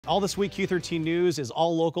All this week, Q13 News is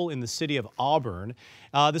all local in the city of Auburn.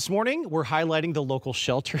 This morning, we're highlighting the local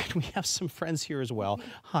shelter, and we have some friends here as well.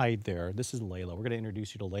 Hi there, this is Layla. We're going to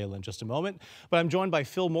introduce you to Layla in just a moment. But I'm joined by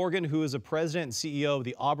Phil Morgan, who is the president and CEO of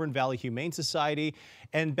the Auburn Valley Humane Society,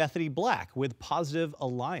 and Bethany Black with Positive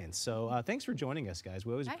Alliance. So thanks for joining us, guys.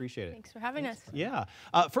 We always appreciate it. Thanks for having us. Yeah.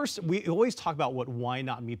 First, we always talk about what Why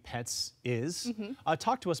Not Me Pets is.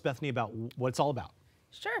 Talk to us, Bethany, about what it's all about.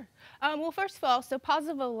 Sure. Well, first of all, so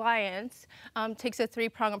Positive Alliance takes a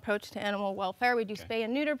three-pronged approach to animal welfare. We do spay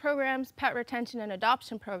and neuter programs, pet retention, and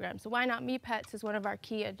adoption programs. So Why Not Me Pets is one of our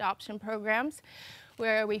key adoption programs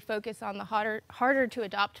where we focus on the harder to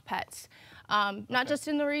adopt pets, not just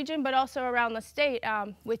in the region, but also around the state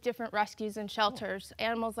with different rescues and shelters.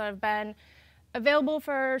 Animals that have been available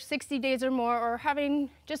for 60 days or more or having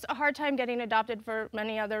just a hard time getting adopted for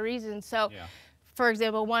many other reasons. So. For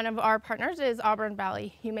example, one of our partners is Auburn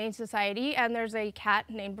Valley Humane Society, and there's a cat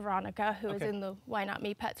named Veronica who is in the Why Not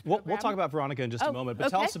Me Pets program. We'll talk about Veronica in just a moment, but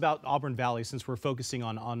tell us about Auburn Valley since we're focusing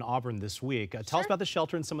on Auburn this week. Tell us about the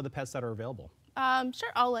shelter and some of the pets that are available.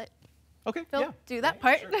 Sure, I'll let Phil do that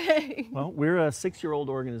part. Sure. Well, we're a 6-year-old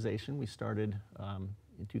organization. We started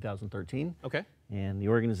in 2013. Okay. And the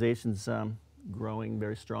organization's growing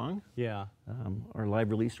very strong. Yeah. Our live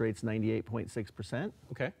release rate's 98.6%.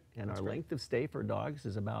 Okay. And our length of stay for dogs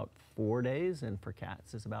is about 4 days, and for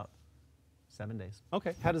cats is about 7 days.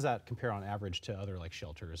 Okay. How does that compare on average to other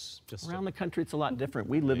shelters? Just around the country, it's a lot different.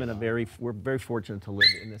 We live in we're very fortunate to live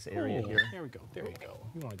in this area here. There we go. There you go.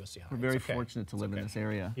 You want to go see how? We're very fortunate to live in this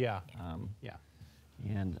area. Yeah.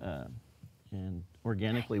 And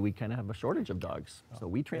organically, we kind of have a shortage of dogs. So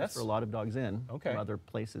we transfer a lot of dogs in from other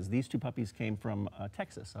places. These two puppies came from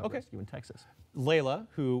Texas, a rescue in Texas. Layla,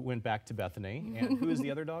 who went back to Bethany, and who is the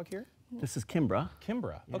other dog here? This is Kimbra.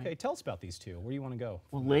 Kimbra. Yeah. Okay, tell us about these two. Where do you want to go?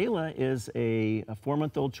 Well, Layla is a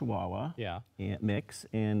 4-month-old Chihuahua mix,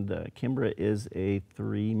 and Kimbra is a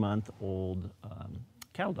 3-month-old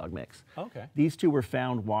cattle dog mix. Okay. These two were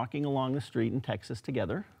found walking along the street in Texas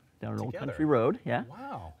together. Down an old country road,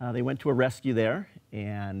 Wow. They went to a rescue there,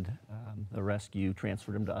 and the rescue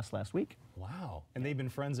transferred them to us last week. Wow. And they've been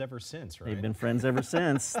friends ever since, right? They've been friends ever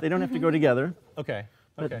since. They don't have to go together. Okay.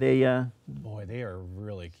 But they, boy, they are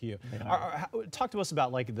really cute. Talk to us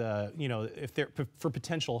about like if they're for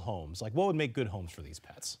potential homes, like what would make good homes for these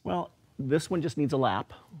pets? Well, this one just needs a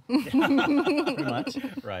lap, pretty much.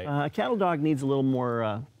 Right. A cattle dog needs a little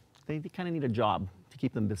more. They kind of need a job to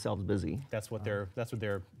keep themselves busy. That's what their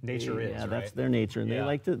nature is. Yeah, that's their nature, and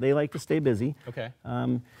they like to stay busy. Okay.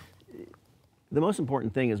 The most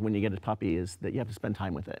important thing is when you get a puppy is that you have to spend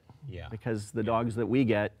time with it. Yeah. Because the dogs that we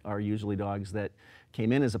get are usually dogs that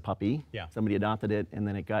came in as a puppy. Yeah. Somebody adopted it, and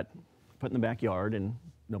then it got put in the backyard, and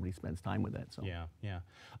nobody spends time with it. So. Yeah, yeah.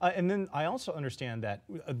 And then I also understand that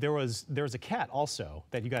there was a cat also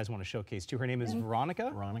that you guys want to showcase too. Her name is Veronica.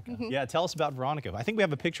 Veronica. Yeah, tell us about Veronica. I think we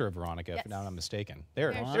have a picture of Veronica, if I'm not mistaken.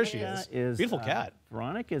 There she is. Beautiful cat.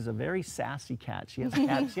 Veronica is a very sassy cat. She has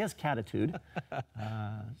she has catitude.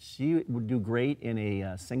 She would do great in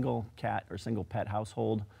a single cat or single pet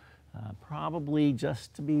household. Probably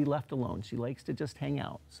just to be left alone. She likes to just hang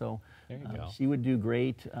out. So she would do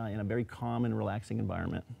great in a very calm and relaxing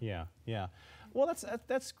environment. Yeah, yeah. Well,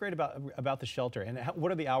 that's great about the shelter. And what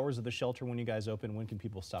are the hours of the shelter when you guys open? When can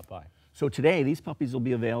people stop by? So today, these puppies will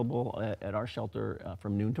be available at our shelter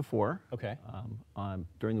from noon to 4. Okay.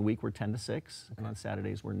 During the week, we're 10 to 6, and on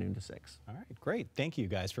Saturdays, we're noon to 6. All right, great. Thank you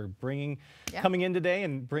guys for coming in today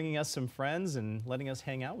and bringing us some friends and letting us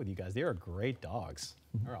hang out with you guys. They are great dogs.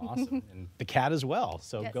 They're awesome. And the cat as well.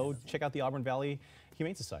 So go check out the Auburn Valley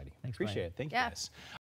Humane Society. Thanks, Appreciate it. Thank you guys.